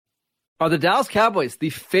Are the Dallas Cowboys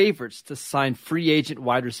the favorites to sign free agent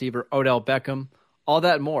wide receiver Odell Beckham? All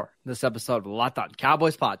that and more in this episode of the Locked On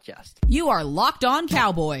Cowboys podcast. You are Locked On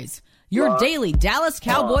Cowboys, your daily Dallas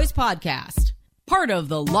Cowboys podcast. Part of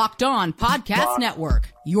the Locked On Podcast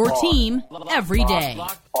Network, your team every day.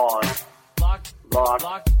 Locked on Cowboys.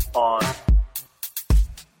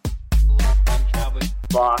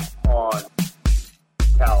 Locked on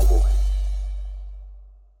Cowboys.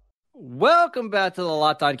 Welcome back to the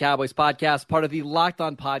Locked On Cowboys podcast, part of the Locked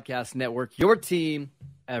On Podcast Network, your team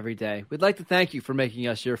every day. We'd like to thank you for making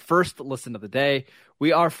us your first listen of the day.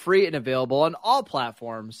 We are free and available on all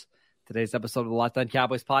platforms. Today's episode of the Locked On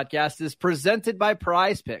Cowboys podcast is presented by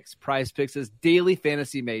Prize Picks. Prize Picks is daily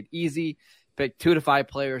fantasy made easy. Pick 2 to 5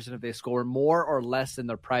 players, and if they score more or less than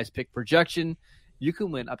their Prize Pick projection, you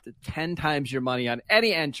can win up to 10 times your money on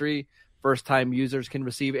any entry. First-time users can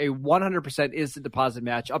receive a 100% instant deposit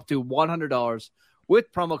match up to $100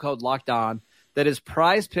 with promo code Locked On. That is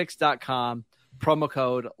prizepicks.com, promo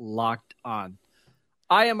code Locked On.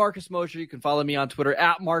 I am Marcus Mosher. You can follow me on Twitter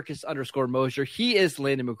at Marcus_Mosher. He is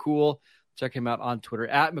Landon McCool. Check him out on Twitter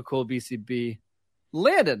at McCoolBCB.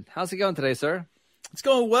 Landon, how's it going today, sir? It's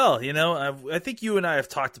going well. You know, I think you and I have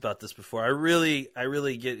talked about this before. I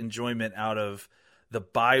really get enjoyment out of the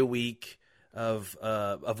bye week of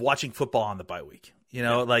watching football on the bye week. You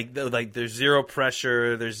know, like there's zero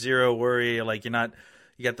pressure, there's zero worry. Like you got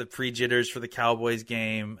the pre-jitters for the Cowboys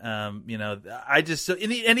game. You know,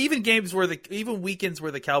 and even games where even weekends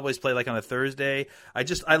where the Cowboys play, like on a Thursday,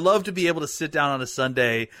 I love to be able to sit down on a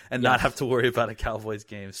Sunday and not have to worry about a Cowboys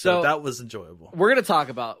game. So that was enjoyable. We're going to talk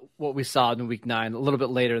about what we saw in week 9 a little bit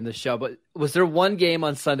later in the show, but was there one game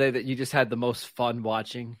on Sunday that you just had the most fun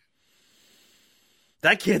watching?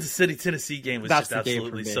 That Kansas City, Tennessee game was just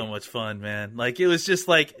absolutely so much fun, man. Like, it was just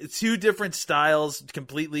like two different styles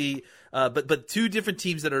completely, but two different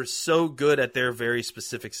teams that are so good at their very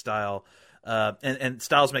specific style, and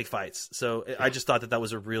styles make fights. So I just thought that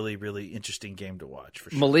was a really, really interesting game to watch for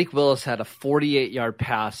sure. Malik Willis had a 48-yard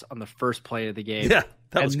pass on the first play of the game. Yeah,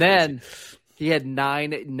 that was crazy. Then he had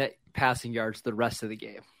 9 net passing yards the rest of the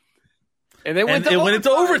game. And they went into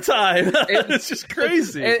overtime. It's just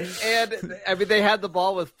crazy. And I mean, they had the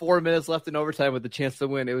ball with 4 minutes left in overtime with the chance to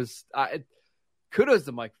win. It was kudos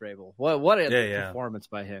to Mike Vrabel. What a performance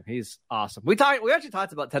by him. He's awesome. We actually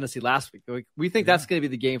talked about Tennessee last week. We think that's going to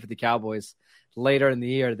be the game for the Cowboys later in the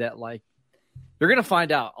year. That like you're going to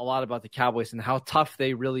find out a lot about the Cowboys and how tough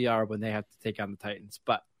they really are when they have to take on the Titans.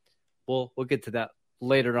 But we'll get to that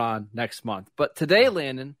later on next month. But today,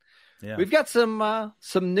 Landon. Yeah. We've got some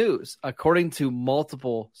news. According to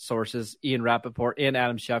multiple sources, Ian Rappaport and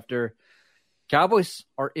Adam Schefter, Cowboys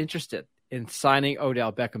are interested in signing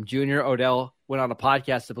Odell Beckham Jr. Odell went on a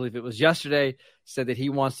podcast, I believe it was yesterday, said that he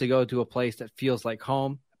wants to go to a place that feels like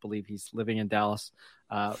home. I believe he's living in Dallas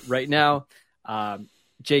right now.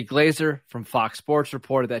 Jay Glazer from Fox Sports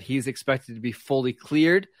reported that he's expected to be fully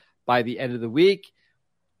cleared by the end of the week.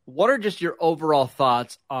 What are just your overall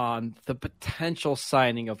thoughts on the potential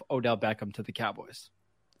signing of Odell Beckham to the Cowboys?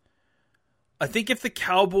 I think if the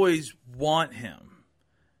Cowboys want him,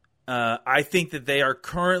 I think that they are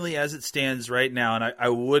currently, as it stands right now, and I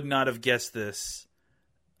would not have guessed this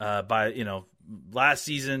by last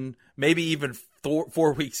season, maybe even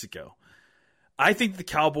 4 weeks ago. I think the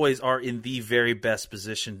Cowboys are in the very best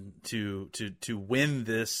position to win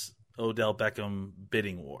this Odell Beckham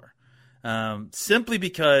bidding war. Simply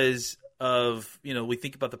because of, we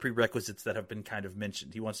think about the prerequisites that have been kind of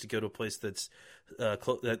mentioned. He wants to go to a place that's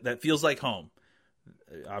that feels like home.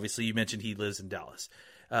 Obviously, you mentioned he lives in Dallas.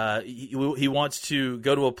 He wants to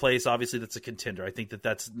go to a place, obviously, that's a contender. I think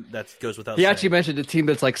that goes without saying. He actually mentioned a team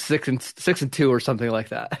that's like 6-2 or something like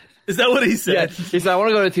that. Is that what he said? Yeah, he said, I want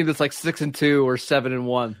to go to a team that's like 6-2 or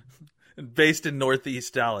 7-1. Based in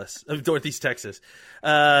Northeast Texas.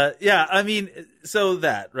 Yeah, I mean, so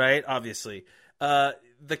that, right? Obviously.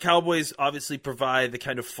 The Cowboys obviously provide the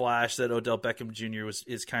kind of flash that Odell Beckham Jr.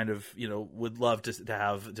 is kind of, would love to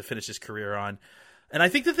have to finish his career on. And I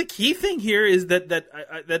think that the key thing here is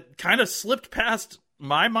that kind of slipped past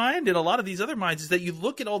my mind and a lot of these other minds is that you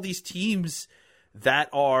look at all these teams that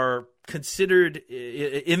are considered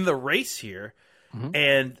in the race here. Mm-hmm.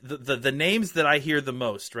 And the names that I hear the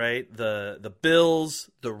most, right? The Bills,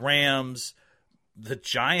 the Rams, the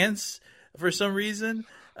Giants, for some reason,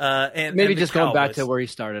 and maybe and just Cowboys. Going back to where he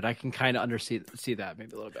started, I can kind of see that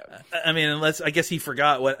maybe a little bit. I mean, I guess he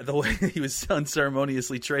forgot the way he was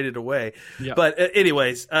unceremoniously traded away. Yeah. But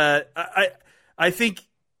anyways, I think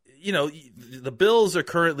the Bills are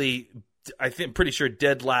currently, pretty sure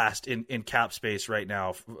dead last in cap space right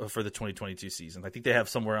now for the 2022 season. I think they have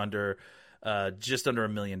somewhere under just under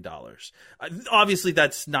 $1 million. Obviously,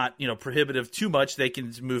 that's not prohibitive too much. They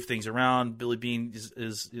can move things around. Billy Beane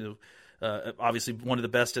is obviously one of the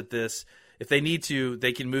best at this. If they need to,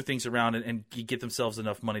 they can move things around and get themselves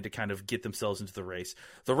enough money to kind of get themselves into the race.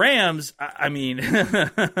 The Rams, I mean,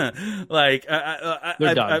 like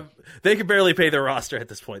they can barely pay their roster at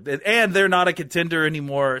this point, and they're not a contender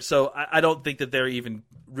anymore. So I don't think that they're even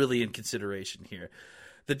really in consideration here.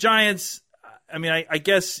 The Giants, I mean, I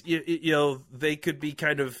guess they could be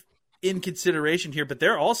kind of in consideration here, but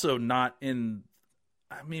they're also not in.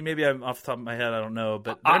 I mean, maybe I'm off the top of my head. I don't know,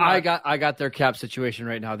 but I got their cap situation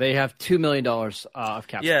right now. They have $2 million of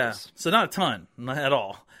cap space. So not a ton, not at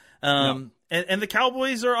all. No. And the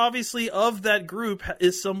Cowboys are obviously of that group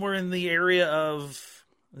is somewhere in the area of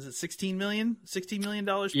 $16 million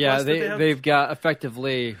plus. Yeah, they've got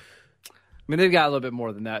effectively. I mean, they've got a little bit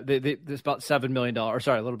more than that. There's about $7 million, or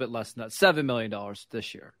sorry, a little bit less than that. $7 million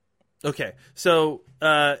this year. Okay, so.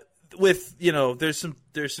 With there's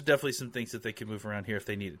definitely some things that they could move around here if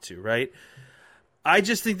they needed to, right? I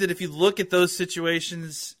just think that if you look at those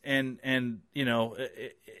situations and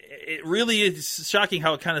it really is shocking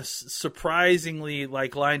how it kind of surprisingly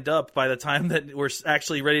lined up by the time that we're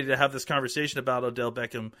actually ready to have this conversation about Odell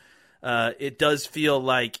Beckham. It does feel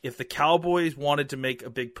like if the Cowboys wanted to make a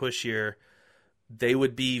big push here, they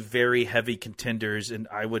would be very heavy contenders, and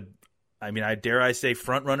I dare I say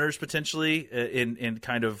front runners potentially in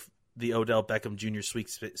kind of the Odell Beckham Jr.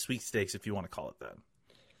 sweepstakes, if you want to call it that.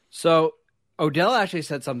 So Odell actually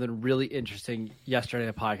said something really interesting yesterday in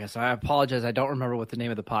the podcast. I apologize, I don't remember what the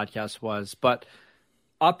name of the podcast was, but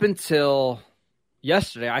up until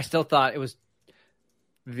yesterday, I still thought it was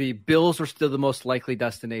the Bills were still the most likely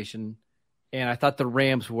destination, and I thought the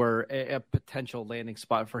Rams were a potential landing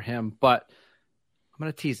spot for him. But I'm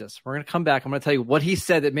going to tease this. We're going to come back. I'm going to tell you what he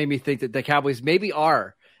said that made me think that the Cowboys maybe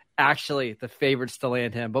are actually the favorites to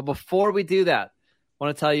land him. But before we do that, I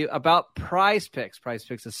want to tell you about Prize Picks. Prize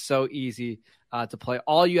Picks is so easy to play.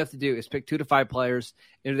 All you have to do is pick 2 to 5 players,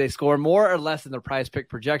 and if they score more or less than their Prize Pick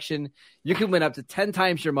projection, you can win up to 10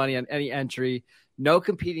 times your money on any entry. No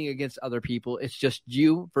competing against other people. It's just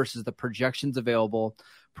you versus the projections available.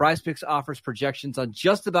 Prize Picks offers projections on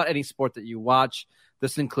just about any sport that you watch.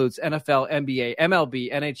 This includes NFL, NBA,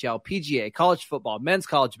 MLB, NHL, PGA, college football, men's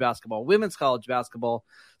college basketball, women's college basketball,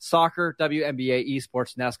 soccer, WNBA,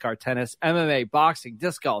 esports, NASCAR, tennis, MMA, boxing,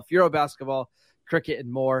 disc golf, Euro basketball, cricket,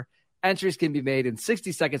 and more. Entries can be made in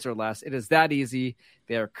 60 seconds or less. It is that easy.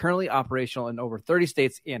 They are currently operational in over 30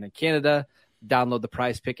 states and in Canada. Download the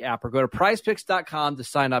Prize Pick app or go to prizepicks.com to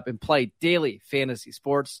sign up and play daily fantasy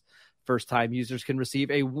sports. First-time users can receive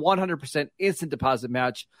a 100% instant deposit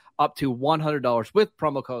match up to $100 with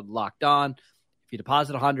promo code Locked On. If you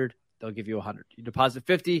deposit $100, they'll give you $100. You deposit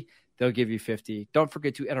 $50, they'll give you $50. Don't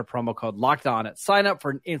forget to enter promo code Locked On at sign up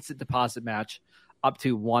for an instant deposit match up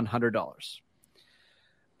to $100.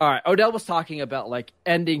 All right, Odell was talking about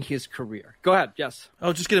ending his career. Go ahead. Yes.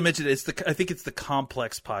 Oh, just going to mention I think it's the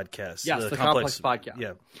Complex podcast. Yes, the Complex podcast.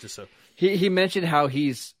 Yeah, just so. He mentioned how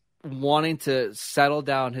he's wanting to settle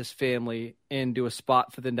down his family into a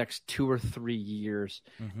spot for the next 2 or 3 years,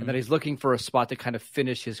 and that he's looking for a spot to kind of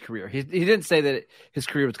finish his career. He didn't say that his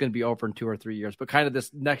career was going to be over in 2 or 3 years, but kind of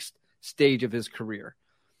this next stage of his career.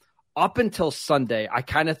 Up until Sunday, I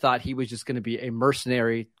kind of thought he was just going to be a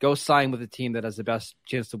mercenary, go sign with a team that has the best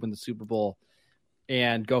chance to win the Super Bowl,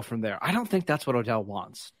 and go from there. I don't think that's what Odell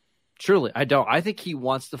wants. Truly, I don't. I think he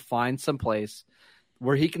wants to find some place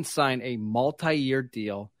where he can sign a multi-year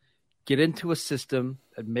deal, get into a system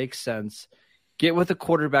that makes sense, get with a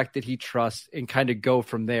quarterback that he trusts, and kind of go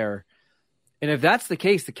from there. And if that's the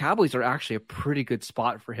case, the Cowboys are actually a pretty good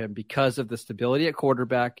spot for him because of the stability at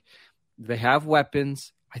quarterback. They have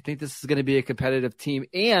weapons. I think this is going to be a competitive team,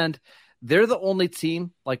 and they're the only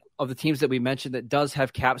team of the teams that we mentioned that does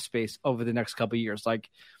have cap space over the next couple of years. Like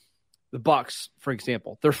the Bucs, for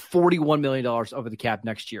example, they're $41 million over the cap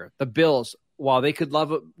next year. The Bills, while they could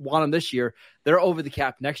want them this year, they're over the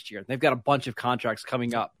cap next year. They've got a bunch of contracts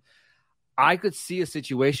coming up. I could see a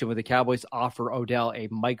situation where the Cowboys offer Odell a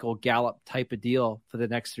Michael Gallup type of deal for the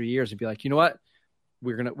next 3 years and be like, you know what?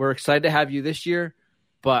 We're excited to have you this year,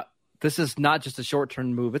 but this is not just a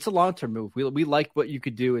short-term move. It's a long-term move. We like what you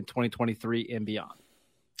could do in 2023 and beyond.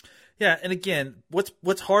 Yeah, and again,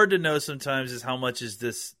 what's hard to know sometimes is how much is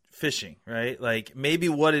this fishing, right? Like maybe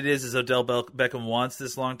what it is Odell Beckham wants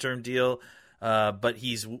this long-term deal, but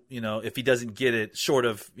he's, if he doesn't get it, short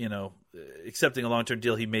of, accepting a long-term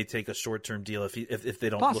deal, he may take a short-term deal if they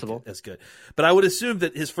don't Possible. look as good. But I would assume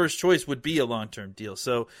that his first choice would be a long-term deal.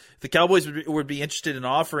 So if the Cowboys would be interested in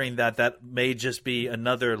offering that may just be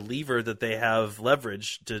another lever that they have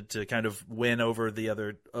leverage to kind of win over the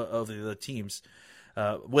other teams,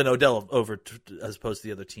 win Odell over as opposed to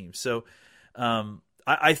the other teams. So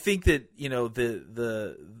I think that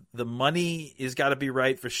the money has got to be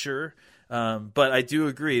right for sure. But I do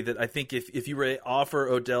agree that I think if you were to offer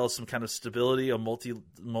Odell some kind of stability, a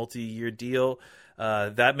multi-year deal,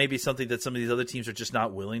 that may be something that some of these other teams are just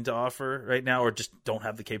not willing to offer right now, or just don't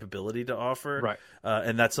have the capability to offer. Right.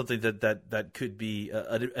 And that's something that could be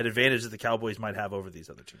an advantage that the Cowboys might have over these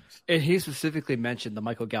other teams. And he specifically mentioned the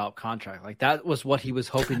Michael Gallup contract. Like that was what he was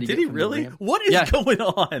hoping to get. Did he really? What is going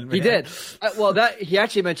on, man? He did. He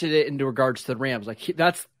actually mentioned it in regards to the Rams. Like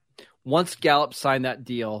that's once Gallup signed that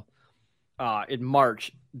deal in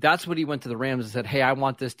March, that's when he went to the Rams and said, "Hey, I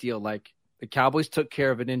want this deal. Like the Cowboys took care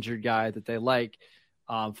of an injured guy that they like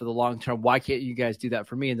for the long term. Why can't you guys do that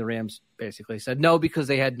for me?" And the Rams basically said no, because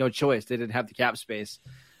they had no choice. They didn't have the cap space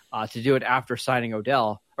to do it after signing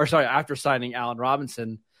after signing Allen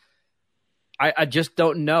Robinson. I just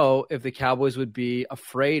don't know if the Cowboys would be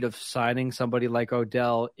afraid of signing somebody like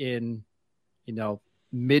Odell in,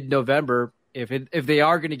 mid-November if they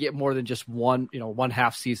are going to get more than just one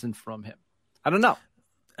half season from him. I don't know.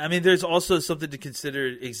 I mean, there's also something to consider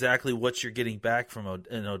exactly what you're getting back from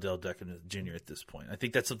an Odell Beckham Jr. at this point. I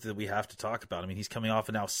think that's something that we have to talk about. I mean, he's coming off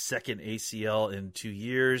a now second ACL in 2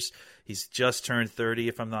 years. He's just turned 30,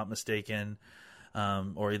 if I'm not mistaken,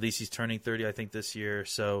 or at least he's turning 30, I think, this year.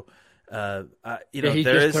 So, he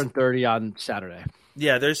just turned 30 on Saturday.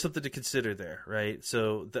 Yeah, there's something to consider there, right?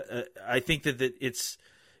 So I think that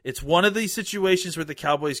it's one of these situations where the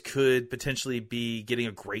Cowboys could potentially be getting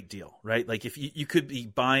a great deal, right? Like if you could be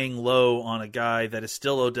buying low on a guy that is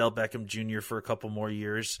still Odell Beckham Jr. for a couple more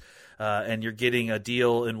years, and you're getting a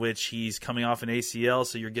deal in which he's coming off an ACL,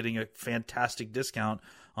 so you're getting a fantastic discount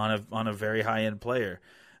on a very high-end player.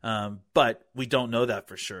 But we don't know that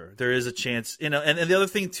for sure. There is a chance, and the other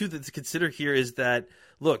thing too that to consider here is that,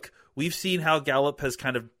 look, we've seen how Gallup has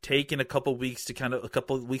kind of taken a couple of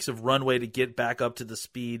weeks of runway to get back up to the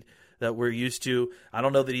speed that we're used to. I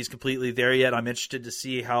don't know that he's completely there yet. I'm interested to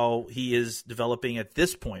see how he is developing at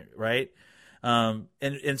this point, right?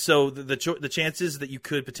 And so the chances that you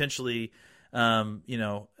could potentially, sign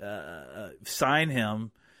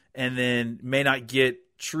him and then may not get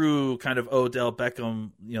true kind of Odell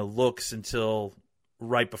Beckham, looks until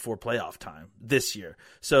right before playoff time this year.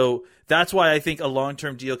 So that's why I think a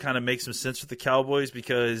long-term deal kind of makes some sense for the Cowboys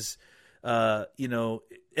because, and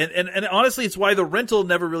honestly, it's why the rental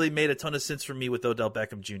never really made a ton of sense for me with Odell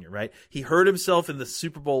Beckham Jr., right? He hurt himself in the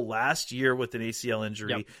Super Bowl last year with an ACL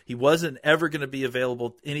injury. Yep. He wasn't ever going to be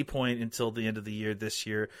available at any point until the end of the year this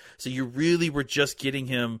year. So you really were just getting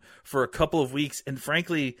him for a couple of weeks and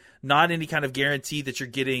frankly, not any kind of guarantee that you're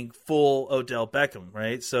getting full Odell Beckham,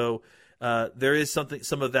 right? So there is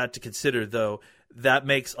some of that to consider, though. That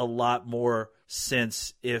makes a lot more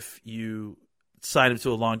sense if you sign him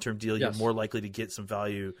to a long-term deal. Yes. You're more likely to get some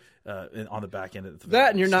value on the back end of the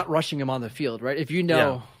that, and you're not rushing him on the field, right? If you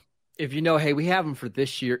know, hey, we have him for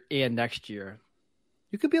this year and next year,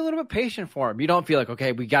 you could be a little bit patient for him. You don't feel like,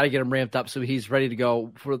 okay, we got to get him ramped up so he's ready to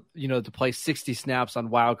go for to play 60 snaps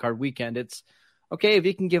on Wild Card Weekend. It's okay if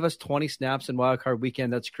he can give us 20 snaps in Wild Card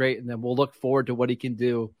Weekend, that's great, and then we'll look forward to what he can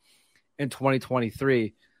do in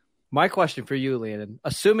 2023. My question for you, Landon,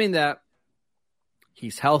 assuming that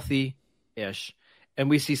he's healthy-ish and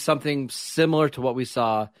we see something similar to what we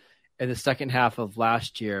saw in the second half of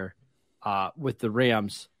last year with the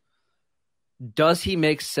Rams, does he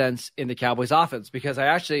make sense in the Cowboys offense? Because I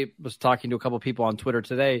actually was talking to a couple of people on Twitter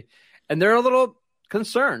today, and they're a little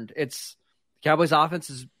concerned. The Cowboys offense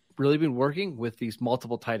has really been working with these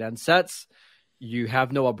multiple tight end sets. You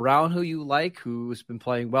have Noah Brown, who you like, who's been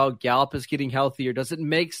playing well. Gallup is getting healthier. Does it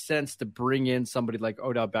make sense to bring in somebody like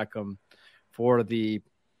Odell Beckham for the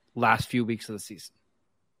last few weeks of the season?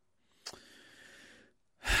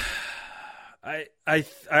 I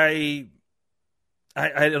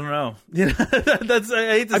don't know. That's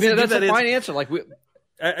a fine answer.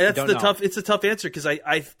 It's a tough answer because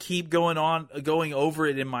I keep going over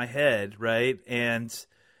it in my head, right? And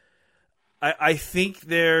I think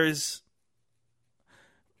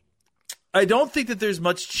I don't think that there's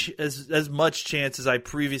as much chance as I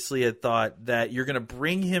previously had thought that you're going to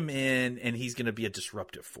bring him in and he's going to be a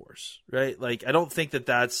disruptive force, right? Like, I don't think that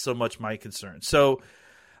that's so much my concern. So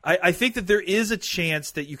I think that there is a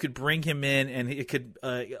chance that you could bring him in and it could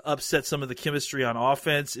upset some of the chemistry on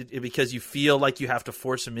offense because you feel like you have to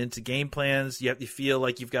force him into game plans. You feel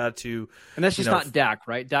like you've got to. And that's just not Dak,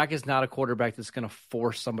 right? Dak is not a quarterback that's going to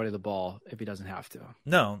force somebody the ball if he doesn't have to.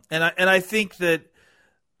 No. And I think that,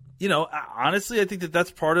 honestly, I think that that's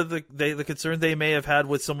part of the concern they may have had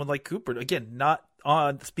with someone like Cooper. Again, not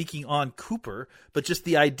speaking on Cooper, but just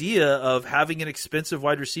the idea of having an expensive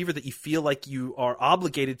wide receiver that you feel like you are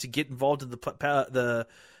obligated to get involved in the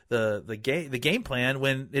game plan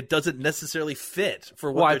when it doesn't necessarily fit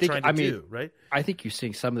for what they're trying to do, right? I think you're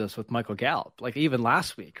seeing some of this with Michael Gallup, like even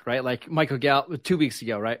last week, right? Like Michael Gallup 2 weeks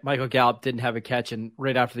ago, right? Michael Gallup didn't have a catch, and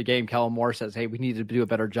right after the game, Kellen Moore says, "Hey, we need to do a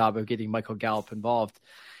better job of getting Michael Gallup involved."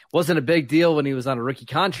 Wasn't a big deal when he was on a rookie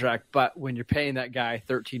contract, but when you're paying that guy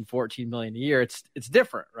 $13-14 million a year, it's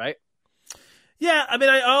different, right? Yeah, I mean,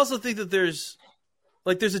 I also think that there's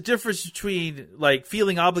a difference between like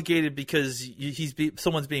feeling obligated because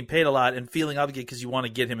someone's being paid a lot and feeling obligated because you want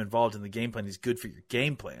to get him involved in the game plan. He's good for your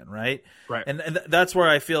game plan, right? Right. And that's where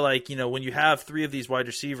I feel like, when you have 3 of these wide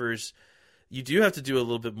receivers, you do have to do a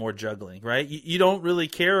little bit more juggling, right? You don't really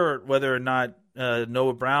care whether or not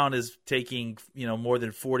Noah Brown is taking, more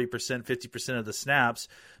than 40%, 50% of the snaps,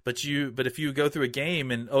 but if you go through a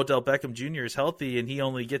game and Odell Beckham Jr. is healthy and he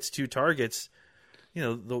only gets 2 targets,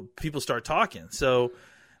 the people start talking. So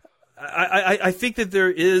I think that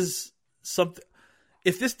there is something.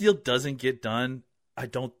 If this deal doesn't get done, I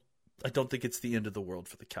don't think it's the end of the world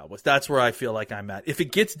for the Cowboys. That's where I feel like I'm at. If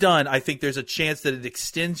it gets done, I think there's a chance that it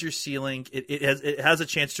extends your ceiling. It has a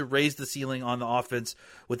chance to raise the ceiling on the offense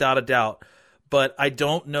without a doubt. But I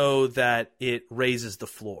don't know that it raises the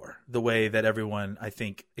floor the way that everyone, I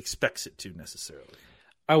think, expects it to necessarily.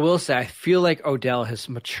 I will say I feel like Odell has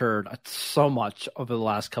matured so much over the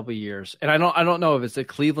last couple of years, and I don't know if it's the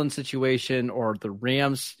Cleveland situation or the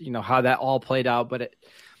Rams, how that all played out, but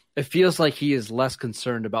it feels like he is less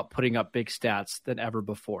concerned about putting up big stats than ever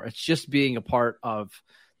before. It's just being a part of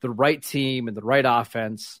the right team and the right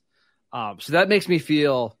offense. So that makes me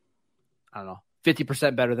feel,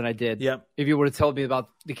 50% better than I did. Yep. If you would have told me about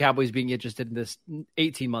the Cowboys being interested in this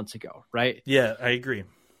 18 months ago, right? Yeah, I agree.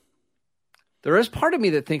 There is part of me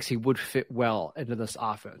that thinks he would fit well into this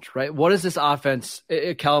offense, right? What is this offense?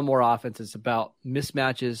 Kellen Moore offense is about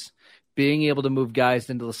mismatches, being able to move guys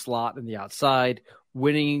into the slot and the outside,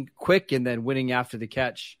 winning quick and then winning after the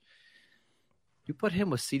catch. You put him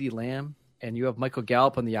with CeeDee Lamb and you have Michael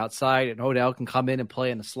Gallup on the outside and Odell can come in and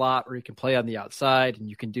play in the slot, or he can play on the outside and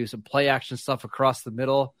you can do some play action stuff across the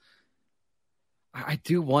middle. I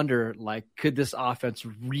do wonder, could this offense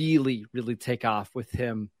really, really take off with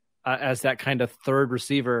him as that kind of third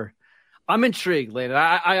receiver? I'm intrigued, Landon.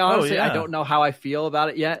 I honestly, I don't know how I feel about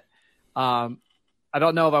it yet. I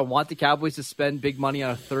don't know if I want the Cowboys to spend big money on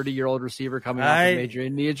a 30-year-old receiver coming off a major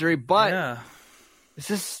knee injury, but this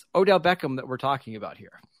is Odell Beckham that we're talking about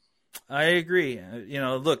here. I agree.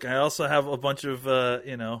 Look, I also have a bunch of,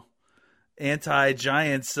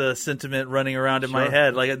 anti-Giants sentiment running around in my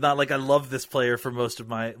head. Not like I love this player for most of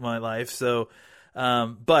my life. So,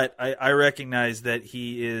 but I recognize that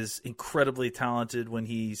he is incredibly talented when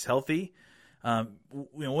he's healthy.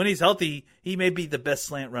 When he's healthy, he may be the best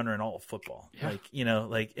slant runner in all of football. Yeah.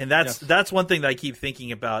 And that's one thing that I keep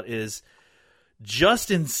thinking about is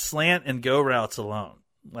just in slant and go routes alone.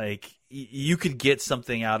 You could get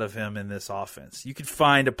something out of him in this offense. You could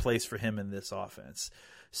find a place for him in this offense.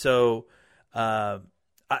 So, I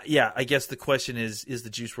guess the question is the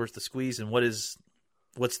juice worth the squeeze, and what's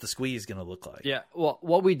the squeeze going to look like? Yeah, well,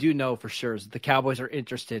 what we do know for sure is that the Cowboys are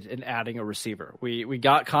interested in adding a receiver. We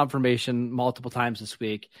got confirmation multiple times this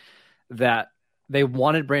week that they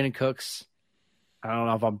wanted Brandon Cooks. I don't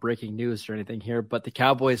know if I'm breaking news or anything here, but the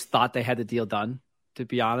Cowboys thought they had the deal done, to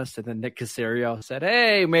be honest. And then Nick Caserio said,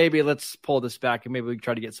 hey, maybe let's pull this back and maybe we can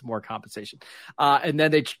try to get some more compensation. And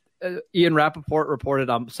then Ian Rappaport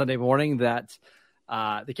reported on Sunday morning that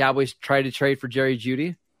the Cowboys tried to trade for Jerry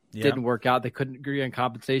Jeudy. Yeah. Didn't work out. They couldn't agree on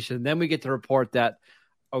compensation. And then we get to report that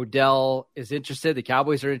Odell is interested. The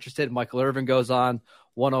Cowboys are interested. Michael Irvin goes on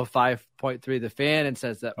 105.3 The Fan and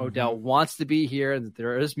says that Odell wants to be here and that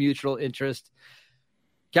there is mutual interest.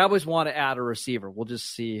 Cowboys want to add a receiver. We'll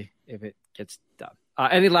just see if it gets done.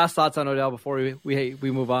 Any last thoughts on Odell before we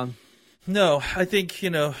move on? No, I think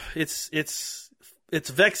it's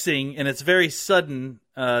vexing and it's very sudden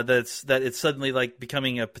that it's suddenly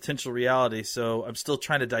becoming a potential reality. So I'm still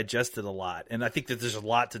trying to digest it a lot, and I think that there's a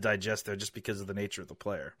lot to digest there just because of the nature of the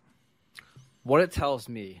player. What it tells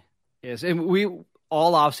me is, and we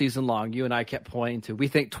all offseason long, you and I kept pointing to, we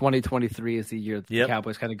think 2023 is the year that the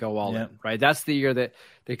Cowboys kind of go all in, right? That's the year that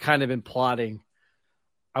they've kind of been plotting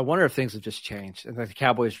I wonder if things have just changed and the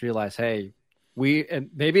Cowboys realize, hey,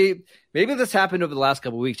 maybe this happened over the last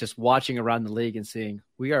couple of weeks, just watching around the league and seeing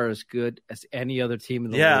we are as good as any other team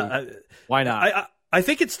in the league. Why not? I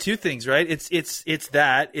think it's two things, right? It's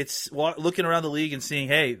that it's looking around the league and seeing,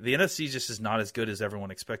 hey, the NFC just is not as good as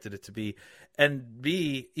everyone expected it to be, and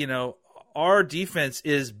B, our defense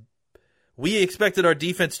we expected our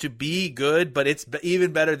defense to be good, but it's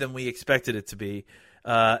even better than we expected it to be.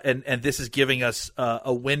 And this is giving us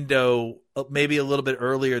a window maybe a little bit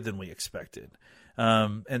earlier than we expected.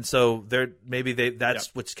 And so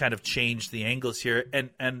that's what's kind of changed the angles here.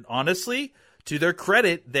 And honestly, to their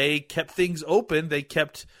credit, they kept things open. They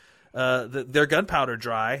kept their gunpowder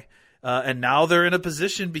dry. And now they're in a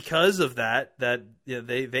position because of that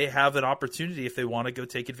they have an opportunity. If they want to go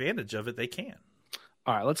take advantage of it, they can.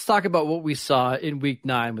 All right, let's talk about what we saw in Week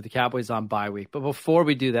 9 with the Cowboys on bye week. But before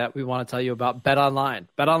we do that, we want to tell you about BetOnline.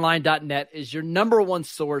 BetOnline.net is your number one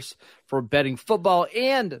source for betting football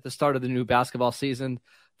and the start of the new basketball season.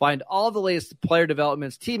 Find all the latest player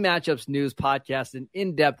developments, team matchups, news, podcasts, and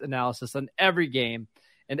in-depth analysis on every game.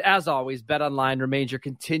 And as always, BetOnline remains your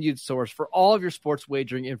continued source for all of your sports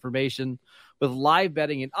wagering information with live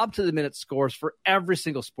betting and up-to-the-minute scores for every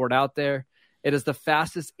single sport out there. It is the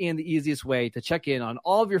fastest and the easiest way to check in on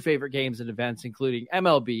all of your favorite games and events, including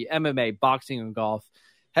MLB, MMA, boxing, and golf.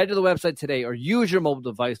 Head to the website today or use your mobile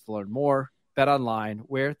device to learn more. BetOnline,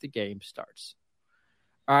 where the game starts.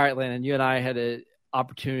 All right, Landon, you and I had an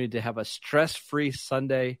opportunity to have a stress-free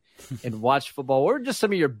Sunday and watch football. What are just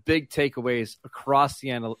some of your big takeaways across the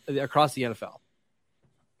NFL?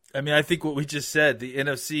 I mean, I think what we just said, the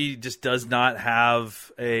NFC just does not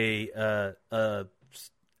have a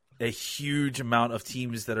huge amount of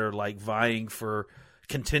teams that are like vying for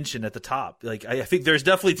contention at the top. Like I think there's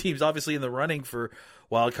definitely teams obviously in the running for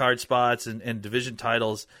wild card spots and division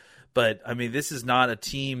titles, but I mean this is not a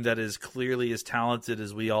team that is clearly as talented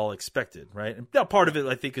as we all expected, right? And now part of it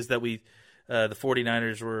I think is that the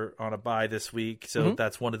 49ers were on a bye this week, so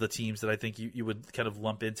that's one of the teams that I think you would kind of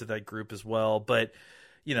lump into that group as well. But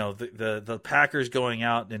the Packers going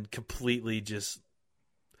out and completely just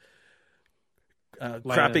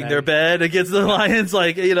crapping their bed against the Lions,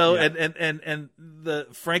 and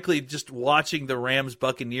frankly, just watching the Rams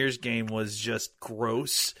Buccaneers game was just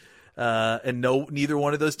gross. And neither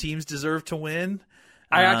one of those teams deserved to win.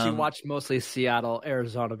 I actually watched mostly Seattle,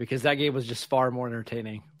 Arizona, because that game was just far more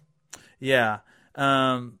entertaining. Yeah.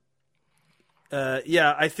 I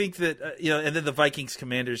think that, and then the Vikings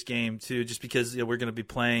Commanders game too, just because we're going to be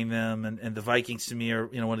playing them, and the Vikings to me are,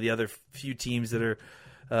 one of the other few teams that are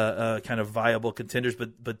kind of viable contenders,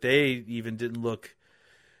 but they even didn't look,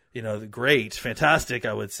 great, fantastic,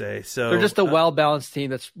 I would say. So they're just a well-balanced team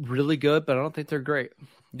that's really good, but I don't think they're great.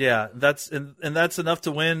 Yeah, that's enough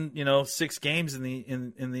to win, 6 games in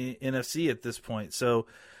the NFC at this point. So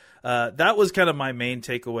that was kind of my main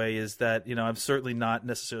takeaway, is that I'm certainly not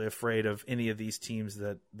necessarily afraid of any of these teams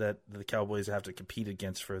that the Cowboys have to compete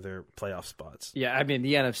against for their playoff spots. Yeah, I mean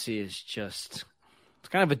the NFC is just. It's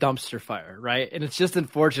kind of a dumpster fire, right? And it's just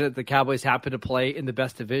unfortunate the Cowboys happen to play in the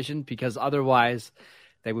best division, because otherwise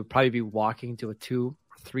they would probably be walking to a 2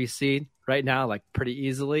 or 3 seed right now, like pretty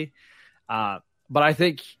easily. But I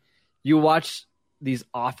think you watch these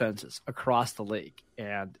offenses across the league,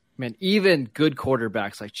 and man, even good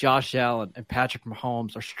quarterbacks like Josh Allen and Patrick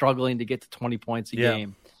Mahomes are struggling to get to 20 points a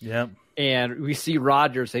game. Yeah. And we see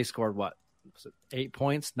Rodgers, they scored 8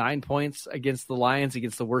 points, 9 points against the Lions,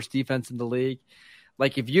 against the worst defense in the league.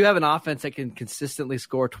 Like, if you have an offense that can consistently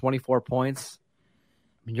score 24 points,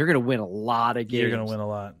 I mean, you're going to win a lot of games. You're going to win a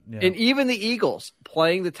lot. Yeah. And even the Eagles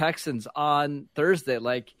playing the Texans on Thursday,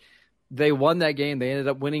 like, they won that game. They ended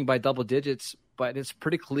up winning by double digits, but it's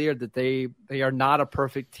pretty clear that they are not a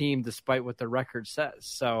perfect team despite what their record says.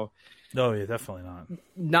 So, no, yeah, definitely not.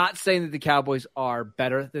 Not saying that the Cowboys are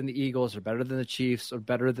better than the Eagles or better than the Chiefs or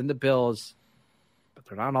better than the Bills, but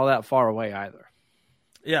they're not all that far away either.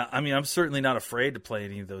 Yeah, I mean, I'm certainly not afraid to play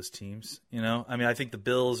any of those teams. I mean, I think the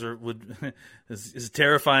Bills would as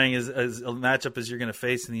terrifying as a matchup as you're going to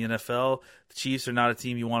face in the NFL. The Chiefs are not a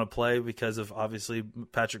team you want to play because of obviously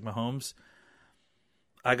Patrick Mahomes.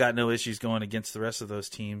 I got no issues going against the rest of those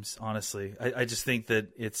teams. Honestly, I just think that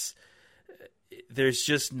there's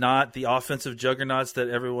just not the offensive juggernauts that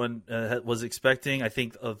everyone was expecting. I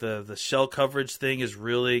think the shell coverage thing is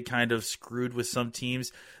really kind of screwed with some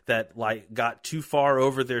teams that got too far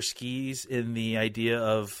over their skis in the idea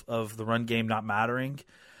of the run game not mattering.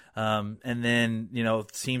 And then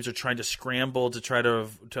teams are trying to scramble to try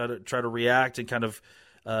to react and kind of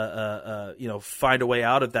find a way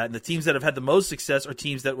out of that. And the teams that have had the most success are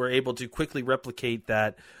teams that were able to quickly replicate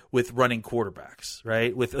that with running quarterbacks,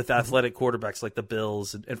 right? With athletic quarterbacks like the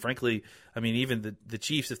Bills. And frankly, I mean, even the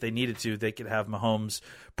Chiefs, if they needed to, they could have Mahomes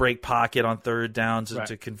break pocket on third downs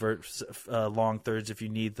to convert long thirds if you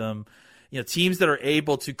need them. Teams that are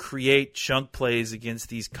able to create chunk plays against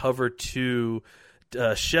these cover 2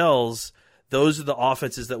 shells, those are the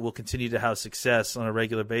offenses that will continue to have success on a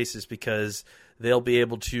regular basis because they'll be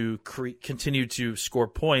able to continue to score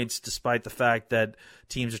points despite the fact that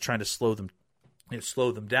teams are trying to slow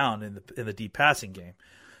them down in the deep passing game.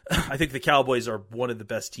 I think the Cowboys are one of the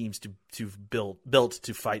best teams to built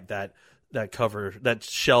to fight that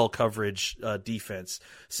shell coverage defense,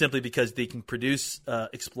 simply because they can produce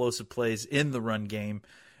explosive plays in the run game,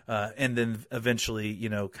 and then eventually,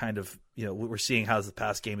 we're seeing how the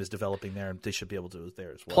pass game is developing there, and they should be able to do it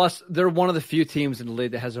there as well. Plus, they're one of the few teams in the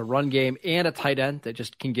league that has a run game and a tight end that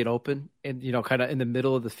just can get open and kind of in the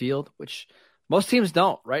middle of the field, which most teams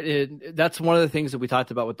don't, right? That's one of the things that we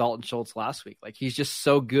talked about with Dalton Schultz last week. Like, he's just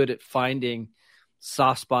so good at finding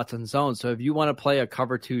soft spots and zones. So if you want to play a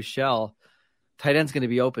cover 2 shell, tight end's going to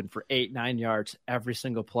be open for 8-9 yards every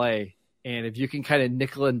single play. And if you can kind of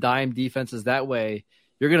nickel and dime defenses that way,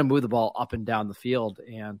 you're going to move the ball up and down the field.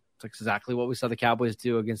 And it's exactly what we saw the Cowboys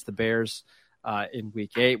do against the Bears in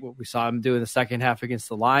Week 8, what we saw them do in the second half against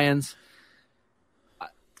the Lions.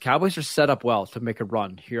 Cowboys are set up well to make a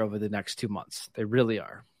run here over the next 2 months. They really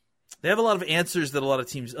are. They have a lot of answers that a lot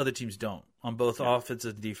of other teams don't on both offense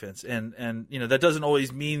and defense. And that doesn't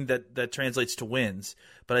always mean that translates to wins,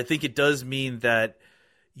 but I think it does mean that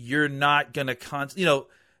you're not going to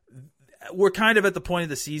we're kind of at the point of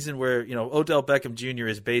the season where, Odell Beckham Jr.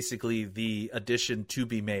 is basically the addition to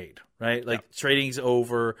be made, right? Like, trading's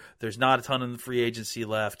over. There's not a ton of the free agency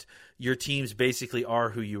left. Your teams basically are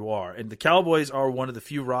who you are. And the Cowboys are one of the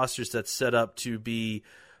few rosters that's set up to be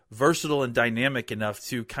versatile and dynamic enough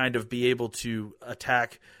to kind of be able to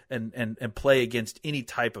attack and play against any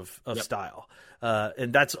type of style.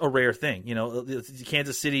 And that's a rare thing. The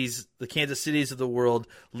Kansas Cities of the world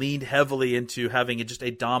leaned heavily into having just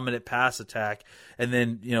a dominant pass attack, and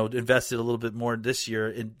then, invested a little bit more this year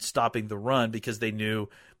in stopping the run because they knew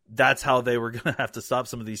that's how they were going to have to stop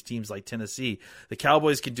some of these teams like Tennessee. The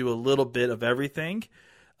Cowboys can do a little bit of everything.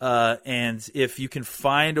 And if you can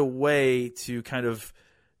find a way to kind of,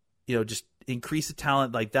 just increase the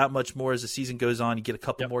talent like that much more as the season goes on, you get a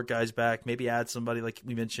couple more guys back, maybe add somebody like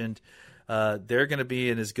we mentioned, they're going to be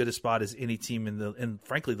in as good a spot as any team in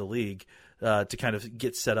frankly the league to kind of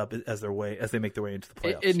get set up as they make their way into the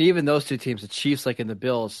playoffs. And even those two teams, the Chiefs, like in the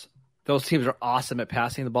Bills, those teams are awesome at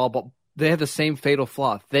passing the ball, but they have the same fatal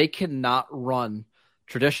flaw. They cannot run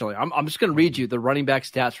traditionally. I'm just going to read you the running back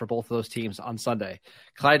stats for both of those teams on Sunday.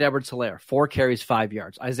 Clyde Edwards-Helaire, 4 carries, 5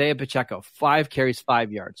 yards. Isaiah Pacheco, 5 carries,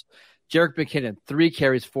 5 yards. Jerick McKinnon, 3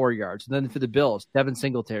 carries, 4 yards. And then for the Bills, Devin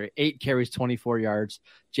Singletary, 8 carries, 24 yards.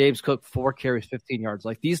 James Cook, 4 carries, 15 yards.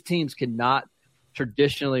 Like, these teams cannot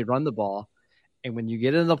traditionally run the ball. And when you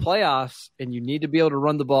get into the playoffs and you need to be able to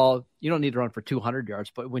run the ball, you don't need to run for 200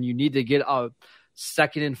 yards. But when you need to get a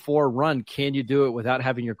 2nd and 4 run, can you do it without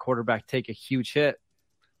having your quarterback take a huge hit?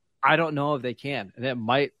 I don't know if they can. And it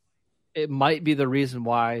might be the reason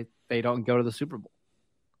why they don't go to the Super Bowl.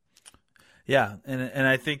 Yeah, and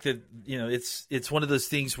I think that it's one of those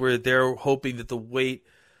things where they're hoping that the weight,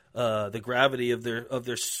 the gravity of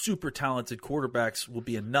their super talented quarterbacks will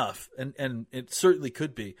be enough, and it certainly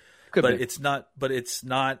could be, it's not. But it's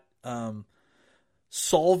not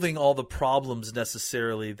solving all the problems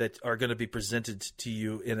necessarily that are going to be presented to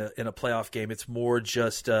you in a playoff game. It's more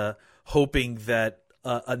just hoping that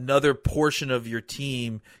another portion of your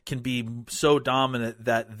team can be so dominant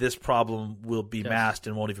that this problem will be masked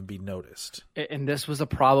and won't even be noticed. And this was a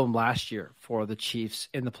problem last year for the Chiefs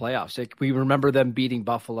in the playoffs. We remember them beating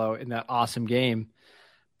Buffalo in that awesome game,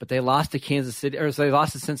 but they lost to Kansas City, or they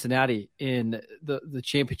lost to Cincinnati in the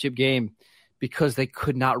championship game because they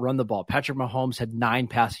could not run the ball. Patrick Mahomes had 9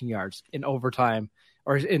 passing yards in overtime,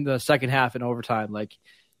 or in the second half in overtime. Like,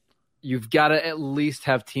 you've got to at least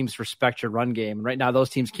have teams respect your run game. And right now, those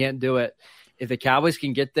teams can't do it. If the Cowboys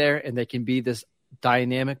can get there and they can be this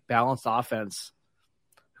dynamic, balanced offense,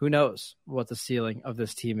 who knows what the ceiling of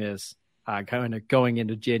this team is kind of going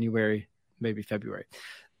into January, maybe February.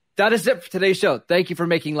 That is it for today's show. Thank you for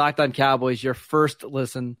making Locked On Cowboys your first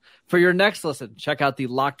listen. For your next listen, check out the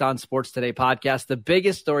Locked On Sports Today podcast, the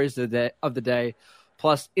biggest stories of the day,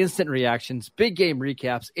 plus instant reactions, big game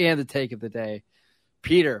recaps, and the take of the day.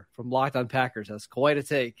 Peter from Locked On Packers has quite a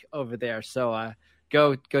take over there, so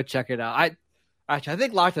go check it out. Actually, I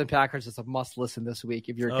think Locked On Packers is a must listen this week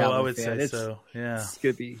if you're a Cowboys fan. I would say so. Yeah. It's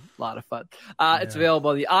going to be a lot of fun. It's available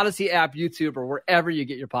on the Odyssey app, YouTube, or wherever you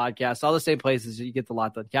get your podcasts. All the same places you get the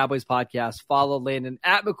Locked On Cowboys podcast. Follow Landon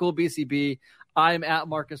at McCoolBCB. I'm at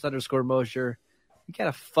Marcus_Mosher. We got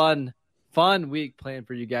a fun week planned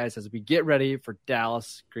for you guys as we get ready for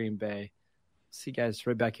Dallas, Green Bay. See you guys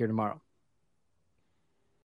right back here tomorrow.